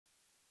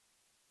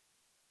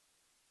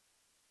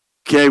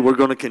Okay, we're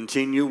going to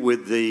continue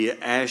with the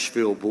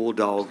Ashville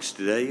Bulldogs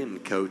today,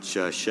 and Coach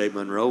Shea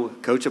Monroe.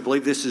 Coach, I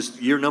believe this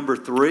is year number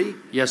 3.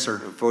 Yes, sir.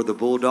 For the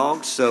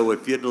Bulldogs. So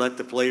if you'd let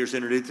the players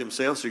introduce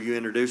themselves, or you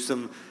introduce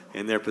them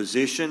in their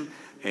position,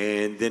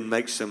 and then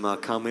make some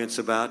comments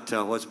about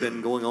what's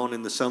been going on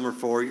in the summer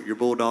for your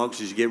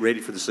Bulldogs as you get ready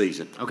for the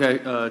season. Okay,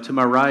 to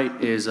my right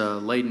is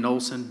Layden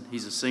Olson.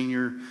 He's a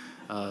senior.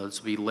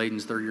 This will be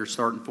Layden's third year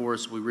starting for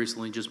us. We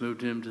recently just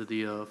moved him to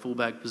the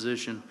fullback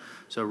position,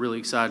 so really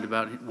excited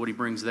about what he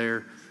brings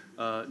there.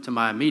 To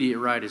my immediate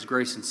right is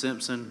Grayson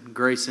Simpson.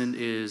 Grayson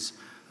is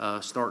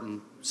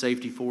starting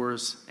safety for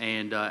us,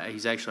 and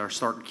he's actually our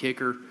starting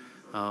kicker.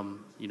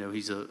 You know,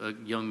 he's a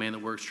young man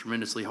that works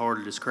tremendously hard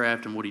at his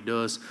craft and what he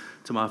does.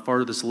 To my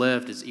farthest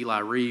left is Eli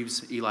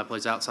Reeves. Eli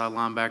plays outside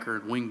linebacker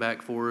and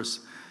wingback for us.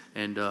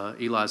 And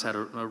Eli's had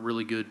a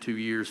really good 2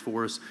 years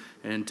for us.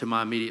 And to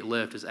my immediate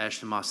left is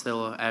Ashton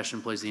Mostella.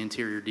 Ashton plays the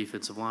interior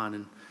defensive line,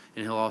 and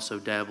he'll also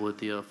dabble at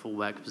the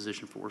fullback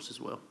position for us as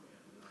well.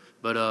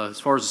 But as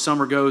far as the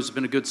summer goes, it's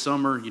been a good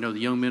summer. You know, the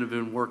young men have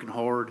been working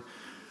hard.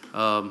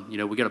 You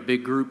know, we got a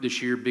big group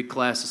this year, big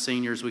class of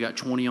seniors. We got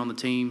 20 on the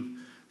team.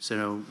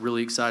 So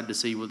really excited to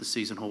see what the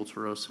season holds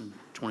for us in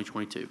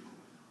 2022.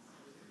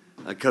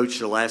 Coach,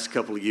 the last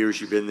couple of years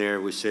you've been there,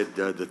 we said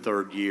the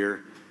third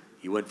year.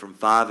 You went from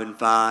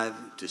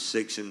 5-5 to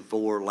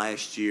 6-4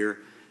 last year.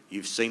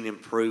 You've seen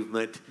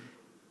improvement,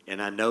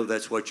 and I know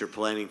that's what you're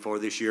planning for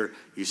this year.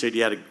 You said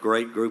you had a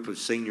great group of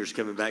seniors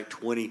coming back,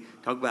 20.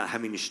 Talk about how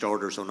many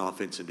starters on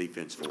offense and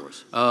defense for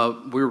us.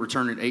 We're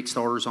returning 8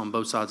 starters on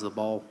both sides of the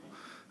ball.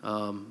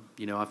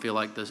 You know, I feel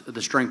like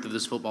the strength of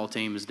this football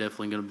team is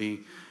definitely going to be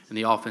in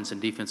the offense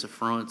and defensive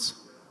fronts.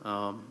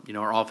 You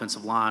know, our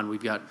offensive line,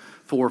 we've got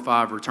 4 or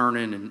 5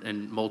 returning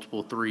and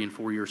multiple 3- and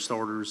 4-year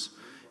starters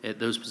at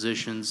those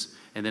positions.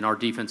 And then our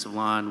defensive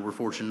line, we're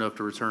fortunate enough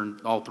to return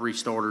all 3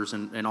 starters,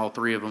 and all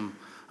 3 of them,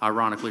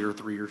 ironically, are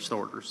 3-year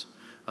starters.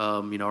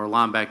 You know, our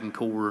linebacking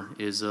core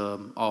is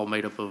all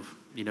made up of,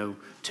 you know,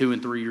 2-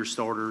 and 3-year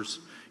starters.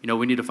 You know,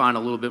 we need to find a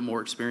little bit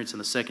more experience in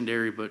the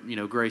secondary, but, you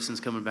know,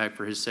 Grayson's coming back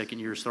for his 2nd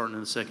year starting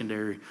in the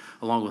secondary,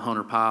 along with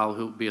Hunter Pyle,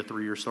 who will be a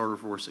 3-year starter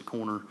for us at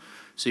corner.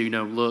 So, you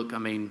know, look, I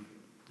mean,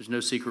 there's no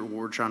secret what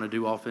we're trying to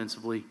do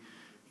offensively.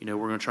 You know,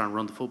 we're going to try and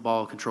run the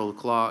football, control the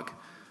clock.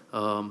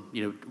 You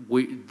know,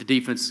 the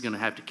defense is going to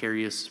have to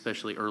carry us,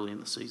 especially early in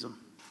the season.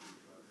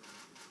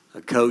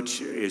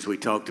 Coach, as we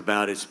talked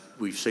about,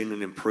 we've seen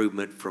an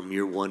improvement from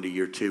year 1 to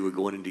year 2. We're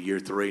going into year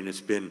 3, and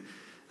it's been,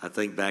 I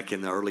think, back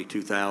in the early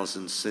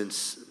 2000s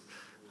since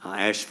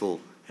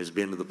Asheville has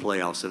been to the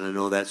playoffs, and I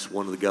know that's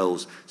one of the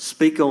goals.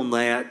 Speak on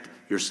that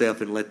yourself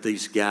and let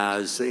these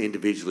guys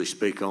individually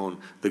speak on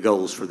the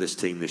goals for this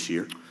team this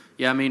year.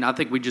 Yeah, I mean, I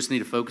think we just need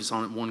to focus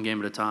on it one game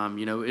at a time.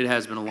 You know, it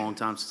has been a long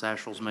time since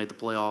Asheville's made the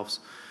playoffs,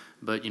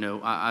 but, you know,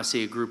 I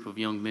see a group of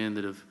young men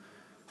that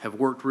have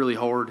worked really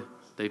hard.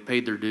 They've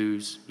paid their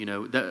dues. You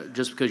know,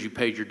 just because you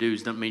paid your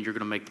dues doesn't mean you're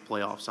going to make the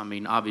playoffs. I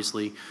mean,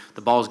 obviously,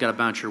 the ball's got to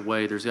bounce your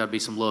way. There's got to be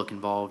some luck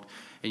involved.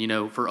 And, you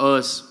know, for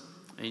us,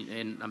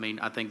 and I mean,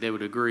 I think they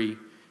would agree,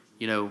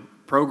 you know,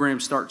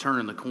 programs start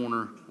turning the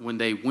corner when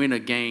they win a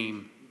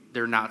game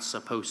they're not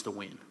supposed to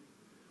win.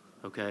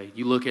 Okay?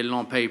 You look at it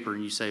on paper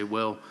and you say,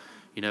 well,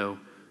 you know,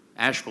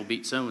 Asheville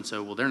beat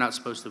so-and-so. Well, they're not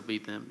supposed to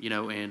beat them, you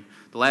know. And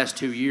the last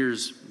 2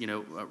 years, you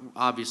know,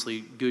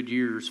 obviously good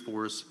years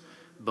for us.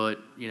 But,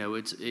 you know,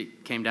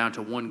 it came down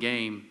to one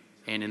game,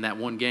 and in that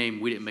one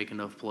game, we didn't make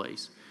enough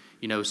plays.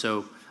 You know,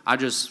 so I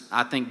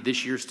think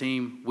this year's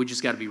team, we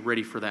just got to be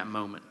ready for that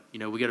moment. You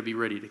know, we got to be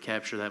ready to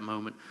capture that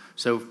moment.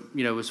 So,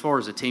 you know, as far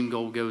as a team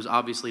goal goes,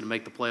 obviously to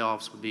make the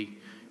playoffs would be,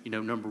 you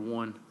know, number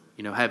one.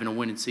 You know, having a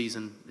winning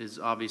season is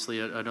obviously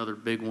another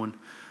big one.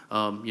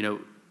 You know,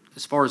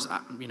 as far as,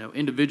 you know,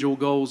 individual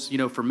goals, you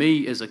know, for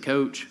me as a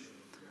coach,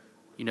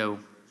 you know,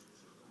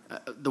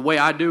 the way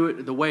I do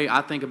it, the way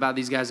I think about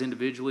these guys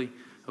individually,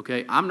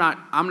 okay, I'm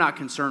not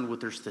concerned with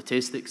their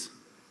statistics,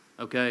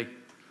 okay?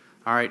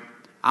 All right,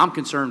 I'm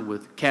concerned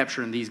with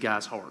capturing these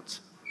guys' hearts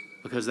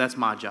because that's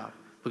my job,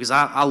 because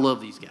I love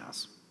these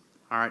guys,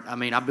 all right? I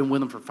mean, I've been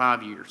with them for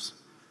 5 years,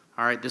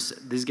 all right?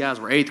 These guys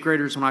were 8th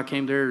graders when I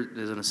came there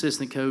as an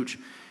assistant coach,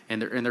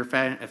 and they're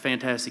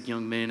fantastic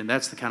young men, and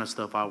that's the kind of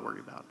stuff I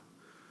worry about.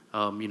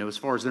 You know, as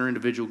far as their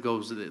individual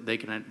goals, they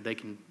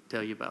can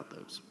tell you about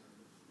those.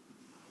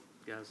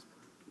 Guys.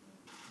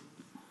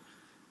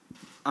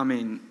 I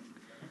mean,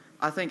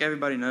 I think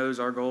everybody knows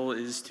our goal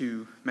is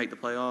to make the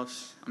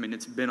playoffs. I mean,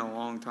 it's been a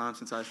long time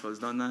since Asheville has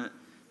done that.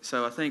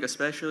 So I think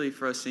especially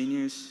for us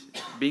seniors,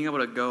 being able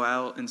to go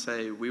out and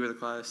say we were the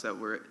class that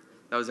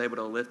was able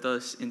to lift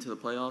us into the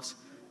playoffs,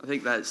 I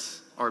think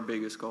that's our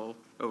biggest goal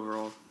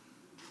overall.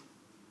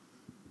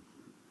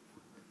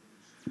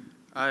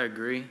 I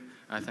agree.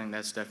 I think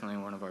that's definitely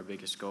one of our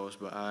biggest goals,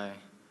 but I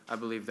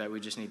believe that we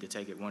just need to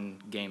take it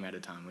one game at a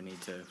time. We need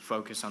to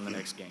focus on the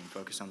next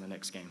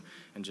game,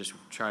 and just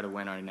try to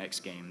win our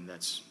next game.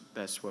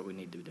 That's what we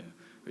need to do.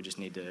 We just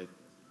need to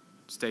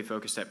stay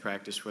focused at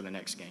practice for the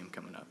next game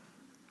coming up.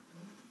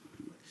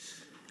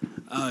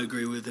 I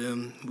agree with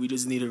him. We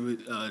just need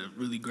a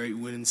really great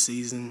winning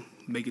season,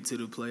 make it to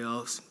the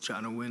playoffs,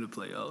 trying to win the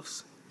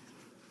playoffs.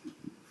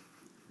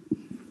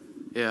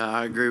 Yeah,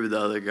 I agree with the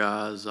other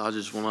guys. I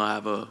just want to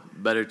have a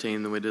better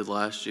team than we did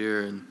last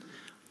year, and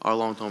our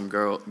long-term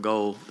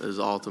goal is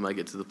all to make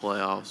it to the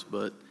playoffs.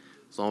 But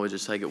as long as we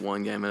just take it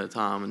one game at a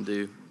time and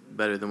do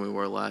better than we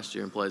were last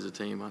year and play as a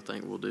team, I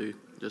think we'll do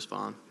just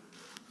fine.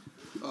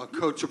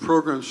 Coach, the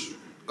program's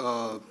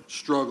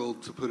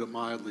struggled, to put it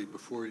mildly,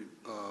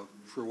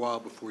 for a while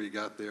before you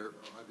got there.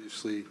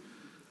 Obviously,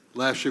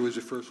 last year was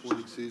your first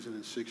winning season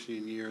in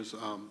 16 years.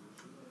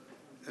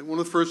 And one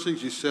of the first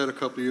things you said a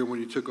couple of years when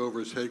you took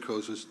over as head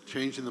coach is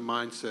changing the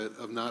mindset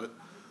of not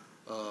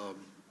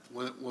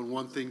when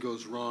one thing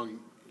goes wrong,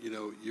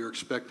 you're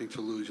expecting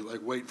to lose. You're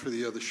like waiting for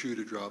the other shoe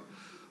to drop.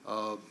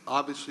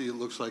 Obviously, it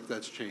looks like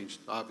that's changed,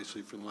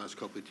 obviously, from the last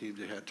couple of teams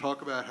you had.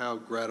 Talk about how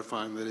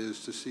gratifying that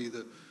is to see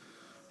the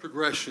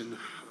progression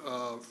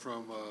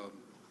from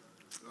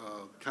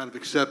kind of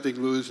accepting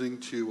losing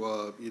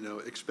to,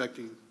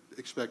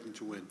 expecting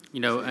to win.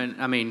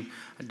 And I mean,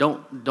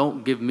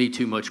 don't give me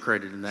too much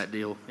credit in that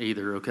deal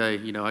either, okay?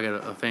 I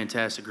got a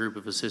fantastic group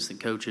of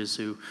assistant coaches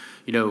who,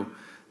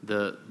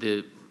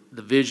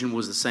 the vision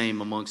was the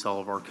same amongst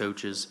all of our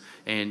coaches.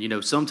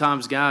 And,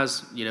 sometimes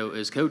guys,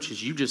 as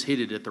coaches, you just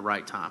hit it at the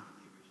right time,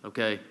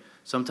 okay?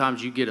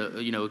 Sometimes you get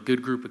a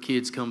good group of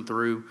kids come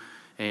through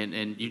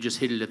and you just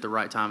hit it at the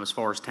right time as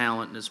far as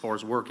talent and as far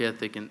as work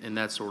ethic and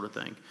that sort of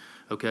thing,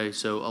 okay?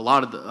 So a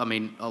lot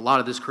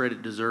of this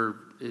credit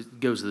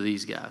goes to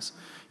these guys,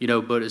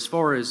 but as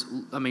far as,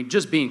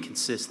 just being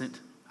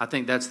consistent, I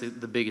think that's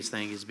the biggest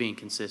thing is being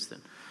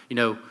consistent.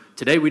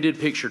 Today we did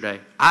picture day.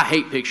 I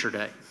hate picture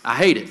day. I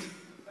hate it.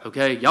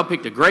 Okay, y'all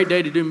picked a great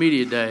day to do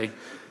media day.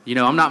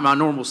 I'm not my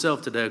normal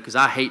self today because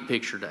I hate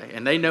picture day.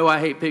 And they know I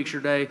hate picture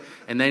day,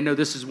 and they know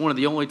this is one of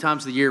the only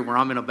times of the year where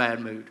I'm in a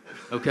bad mood,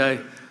 okay?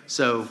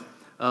 So,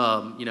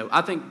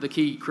 I think the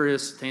key,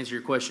 Chris, to answer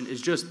your question,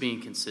 is just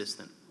being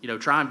consistent.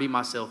 Try and be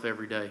myself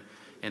every day.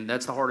 And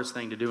that's the hardest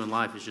thing to do in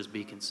life is just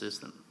be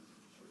consistent.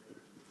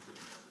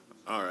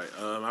 All right,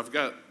 I've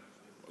got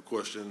a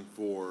question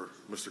for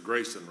Mr.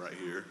 Grayson right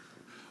here.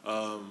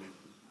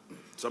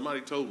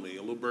 Somebody told me,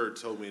 a little bird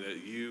told me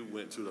that you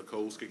went to the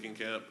Coles kicking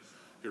camp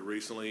here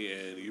recently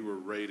and you were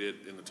rated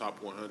in the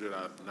top 100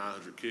 out of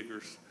 900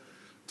 kickers.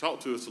 Talk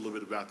to us a little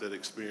bit about that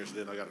experience.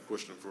 Then I got a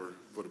question for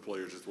the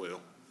players as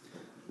well.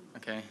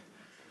 Okay.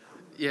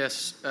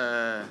 Yes,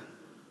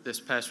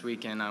 this past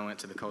weekend I went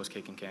to the Coles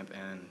kicking camp,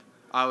 and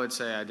I would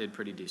say I did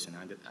pretty decent.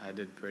 I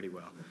did pretty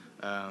well.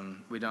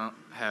 We don't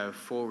have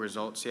full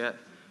results yet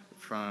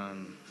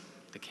from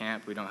the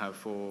camp. We don't have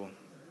full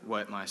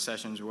what my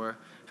sessions were,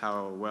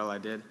 how well I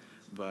did,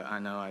 but I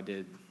know I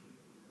did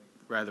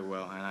rather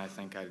well, and I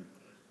think I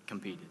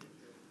competed.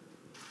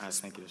 I just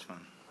think it was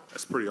fun.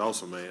 That's pretty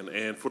awesome, man.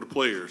 And for the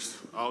players,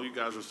 all you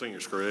guys are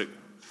seniors, correct?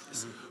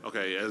 Mm-hmm.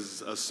 Okay,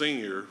 as a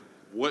senior,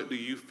 what do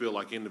you feel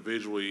like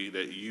individually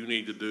that you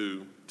need to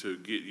do to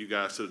get you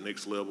guys to the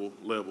next level?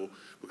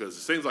 Because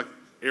it seems like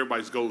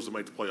everybody's goal is to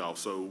make the playoffs.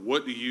 So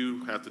what do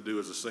you have to do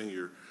as a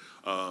senior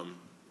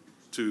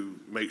to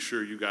make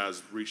sure you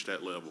guys reach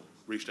that level,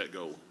 reach that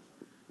goal?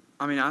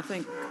 I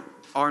think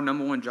our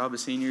number one job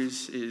as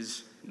seniors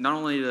is not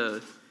only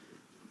to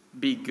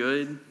be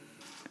good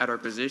at our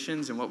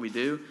positions and what we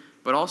do,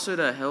 but also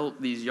to help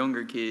these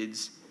younger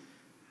kids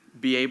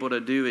be able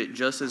to do it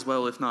just as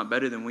well, if not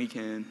better than we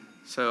can.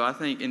 So I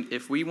think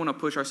if we want to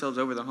push ourselves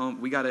over the hump,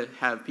 we got to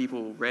have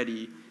people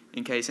ready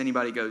in case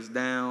anybody goes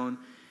down,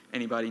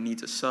 anybody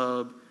needs a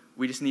sub.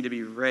 We just need to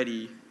be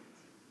ready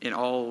in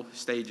all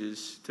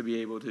stages to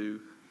be able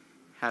to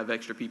have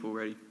extra people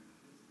ready.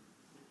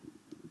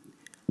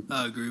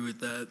 I agree with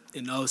that.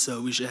 And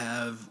also, we should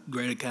have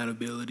great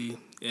accountability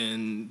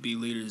and be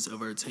leaders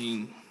of our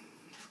team.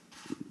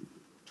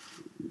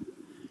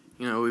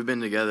 We've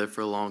been together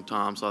for a long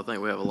time, so I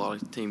think we have a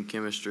lot of team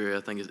chemistry.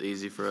 I think it's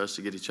easy for us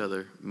to get each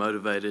other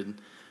motivated.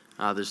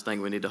 I just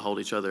think we need to hold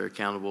each other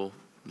accountable,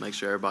 make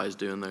sure everybody's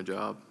doing their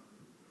job.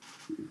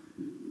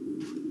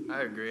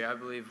 I agree. I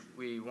believe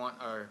we want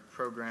our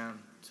program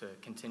to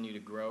continue to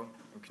grow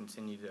and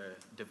continue to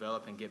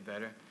develop and get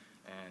better.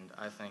 And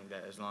I think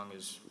that as long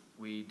as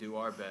we do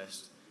our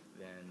best,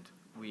 then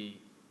we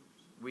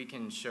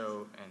can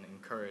show and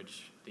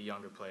encourage the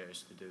younger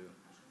players to do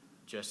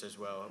just as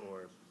well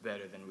or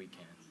better than we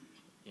can.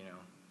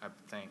 I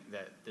think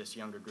that this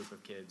younger group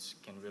of kids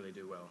can really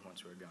do well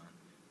once we're gone.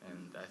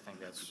 And I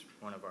think that's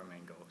one of our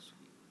main goals.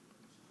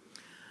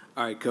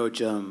 All right, Coach,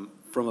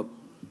 from a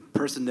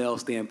personnel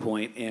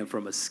standpoint and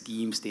from a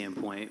scheme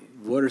standpoint,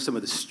 what are some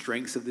of the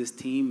strengths of this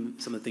team,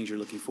 some of the things you're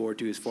looking forward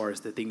to as far as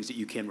the things that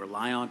you can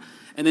rely on,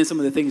 and then some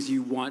of the things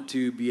you want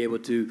to be able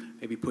to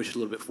maybe push a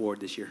little bit forward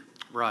this year?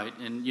 Right,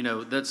 and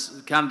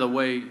that's kind of the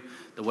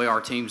way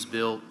our team's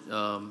built.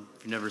 If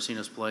you've never seen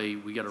us play,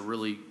 we got a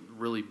really,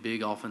 really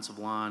big offensive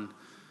line.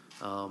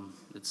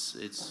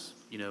 It's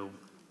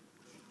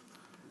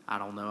I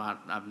don't know.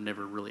 I've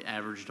never really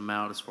averaged them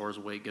out as far as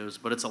weight goes,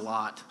 but it's a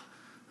lot.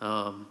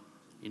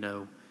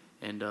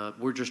 And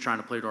we're just trying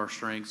to play to our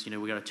strengths. You know,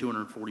 we got a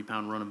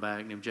 240-pound running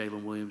back named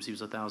Jalen Williams. He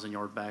was a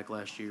 1,000-yard back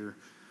last year.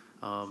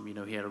 You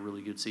know, he had a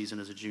really good season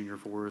as a junior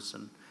for us.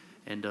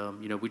 And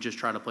you know, we just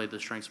try to play the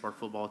strengths of our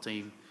football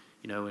team,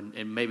 you know,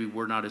 and maybe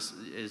we're not as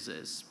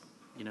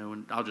you know,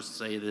 and I'll just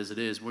say it as it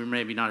is. We're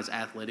maybe not as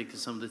athletic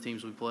as some of the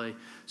teams we play,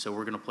 so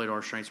we're going to play to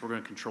our strengths. We're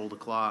going to control the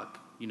clock,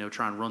 you know,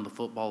 try and run the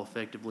football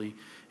effectively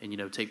and, you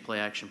know, take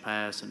play-action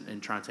pass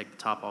and try and take the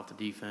top off the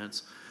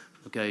defense.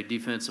 Okay,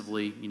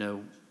 defensively, you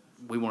know,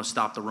 we want to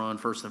stop the run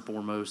first and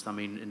foremost. I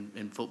mean,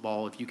 in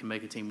football, if you can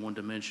make a team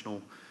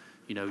one-dimensional,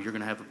 you know, you're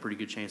going to have a pretty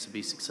good chance to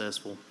be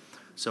successful.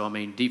 So, I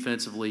mean,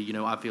 defensively, you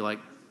know, I feel like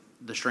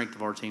the strength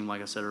of our team,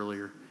 like I said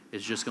earlier,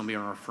 is just going to be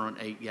on our front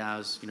 8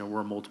 guys. You know, we're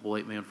a multiple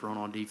 8-man front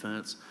on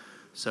defense.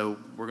 So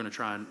we're going to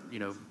try and, you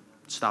know,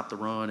 stop the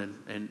run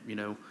and you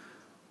know,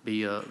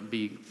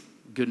 be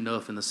good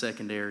enough in the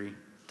secondary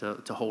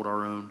to hold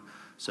our own.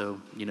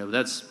 So, you know,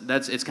 that's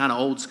it's kind of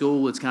old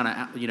school. It's kind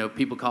of, you know,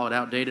 people call it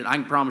outdated. I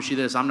can promise you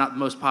this, I'm not the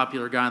most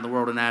popular guy in the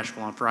world in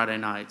Asheville on Friday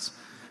nights,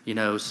 you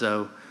know,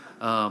 so,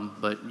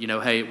 but, you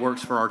know, hey, it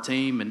works for our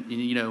team. And,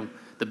 you know,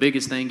 the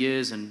biggest thing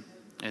is, and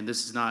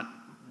this is not,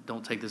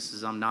 don't take this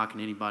as I'm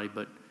knocking anybody,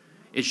 but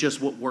it's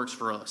just what works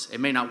for us. It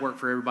may not work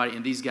for everybody,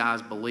 and these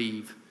guys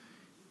believe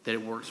that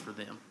it works for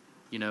them,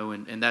 you know,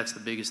 and that's the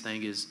biggest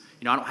thing is,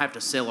 you know, I don't have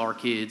to sell our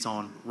kids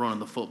on running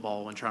the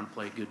football and trying to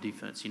play good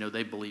defense. You know,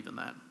 they believe in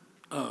that.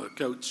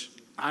 Coach,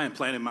 I am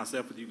planning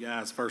myself with you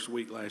guys first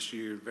week last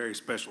year, very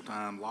special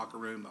time, locker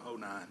room, the whole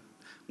nine.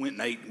 Went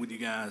and ate with you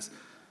guys.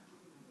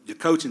 Your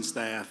coaching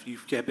staff,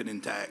 you've kept it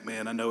intact,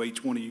 man. I know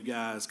each one of you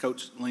guys,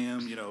 Coach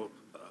Lim, you know,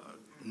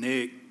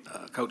 Nick,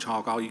 Coach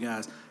Hawk, all you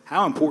guys.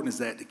 How important is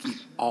that to keep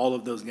all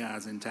of those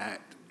guys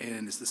intact?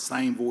 And it's the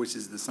same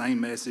voices, the same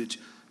message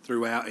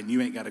throughout, and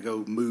you ain't got to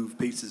go move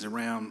pieces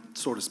around,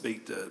 so to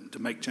speak, to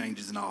make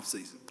changes in off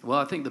season. Well,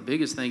 I think the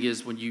biggest thing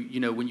is when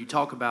you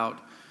talk about,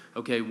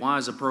 okay, why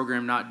is a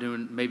program not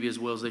doing maybe as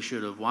well as they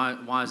should have?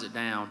 Why is it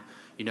down?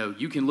 You know,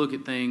 you can look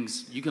at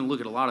things, you can look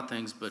at a lot of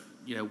things, but,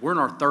 you know, we're in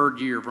our 3rd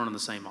year of running the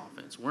same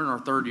offense. We're in our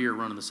 3rd year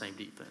running the same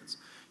defense.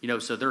 You know,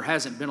 so there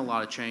hasn't been a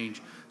lot of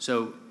change.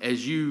 So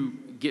as you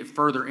get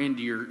further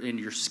into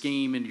your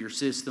scheme, into your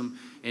system,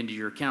 into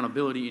your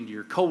accountability, into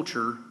your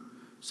culture,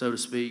 so to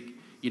speak,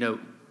 you know,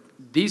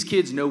 these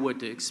kids know what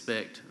to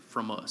expect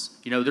from us.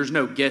 You know, there's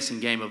no guessing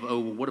game of, oh,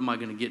 well, what am I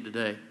going to get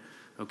today?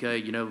 Okay,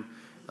 you know,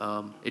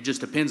 it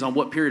just depends on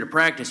what period of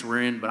practice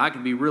we're in, but I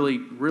can be really,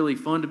 really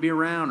fun to be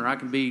around, or I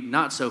can be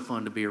not so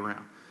fun to be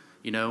around.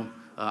 You know,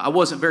 I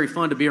wasn't very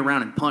fun to be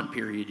around in punt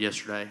period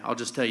yesterday. I'll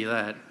just tell you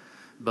that.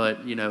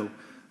 But, you know,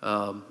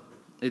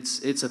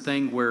 it's a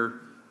thing where,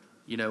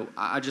 you know,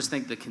 I just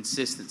think the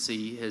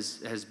consistency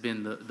has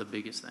been the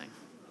biggest thing.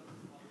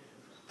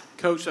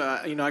 Coach,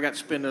 you know, I got to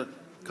spend a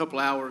couple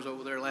hours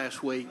over there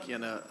last week,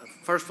 and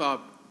first of all, I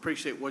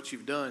appreciate what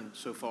you've done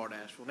so far at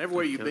Asheville. And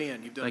everywhere you've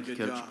been, you've done a good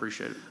job. Thank you, Coach.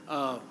 Appreciate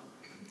it.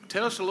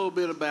 Tell us a little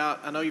bit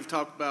about, I know you've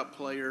talked about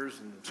players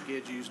and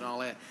schedules and all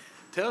that.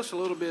 Tell us a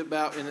little bit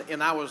about,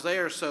 and I was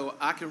there, so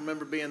I can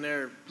remember being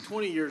there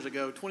 20 years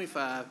ago,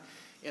 25,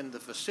 in the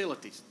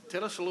facilities.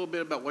 Tell us a little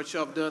bit about what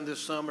y'all have done this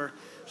summer,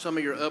 some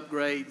of your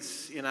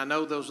upgrades, and I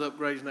know those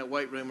upgrades in that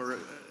weight room are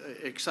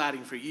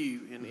exciting for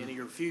you in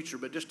your future,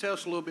 but just tell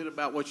us a little bit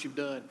about what you've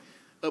done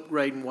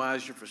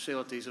upgrading-wise your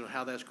facilities and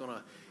how that's going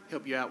to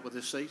help you out with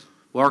this season.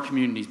 Well, our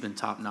community's been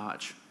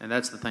top-notch, and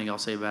that's the thing I'll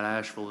say about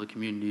Asheville. The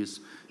community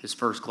is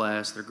first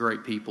class. They're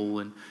great people,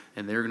 and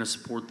they're going to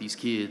support these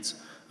kids,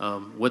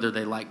 whether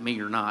they like me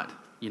or not.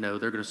 You know,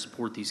 they're going to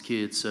support these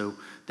kids, so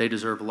they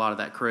deserve a lot of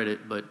that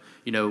credit. But,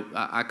 you know,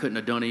 I couldn't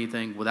have done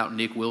anything without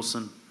Nick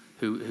Wilson,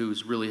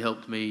 who's really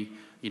helped me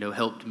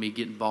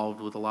get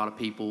involved with a lot of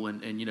people.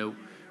 And you know,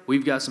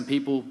 we've got some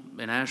people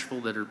in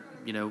Asheville that are,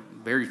 you know,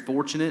 very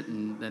fortunate,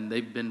 and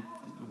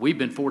we've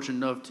been fortunate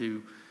enough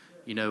to,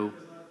 you know,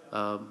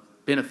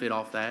 benefit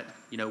off that,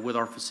 you know, with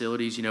our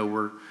facilities. You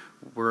know,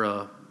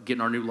 we're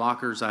getting our new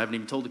lockers. I haven't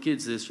even told the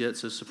kids this yet,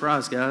 so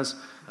surprise, guys.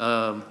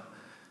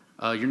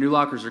 Your new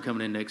lockers are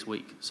coming in next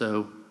week.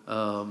 So,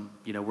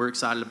 you know, we're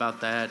excited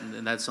about that,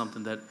 and that's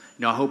something that, you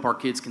know, I hope our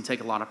kids can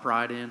take a lot of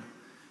pride in.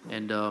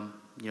 And,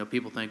 you know,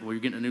 people think, well,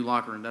 you're getting a new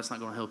locker, and that's not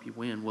going to help you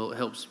win. Well, it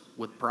helps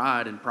with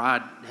pride, and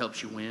pride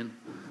helps you win.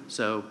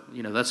 So,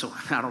 you know, that's,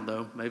 I don't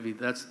know, maybe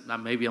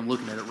I'm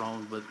looking at it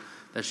wrong, but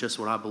that's just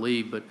what I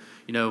believe. But,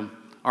 you know,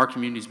 our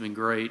community's been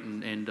great,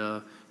 and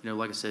you know,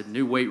 like I said,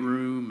 new weight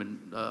room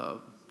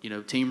and, you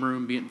know, team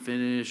room being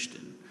finished,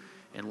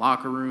 and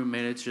locker room,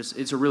 man,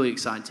 it's a really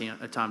exciting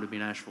time to be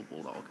an Ashville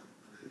Bulldog.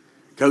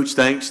 Coach,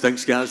 thanks.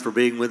 Thanks, guys, for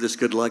being with us.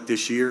 Good luck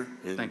this year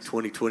in Thanks.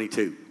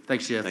 2022.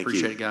 Thanks, Jeff. Thank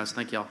Appreciate you. it, guys.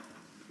 Thank y'all.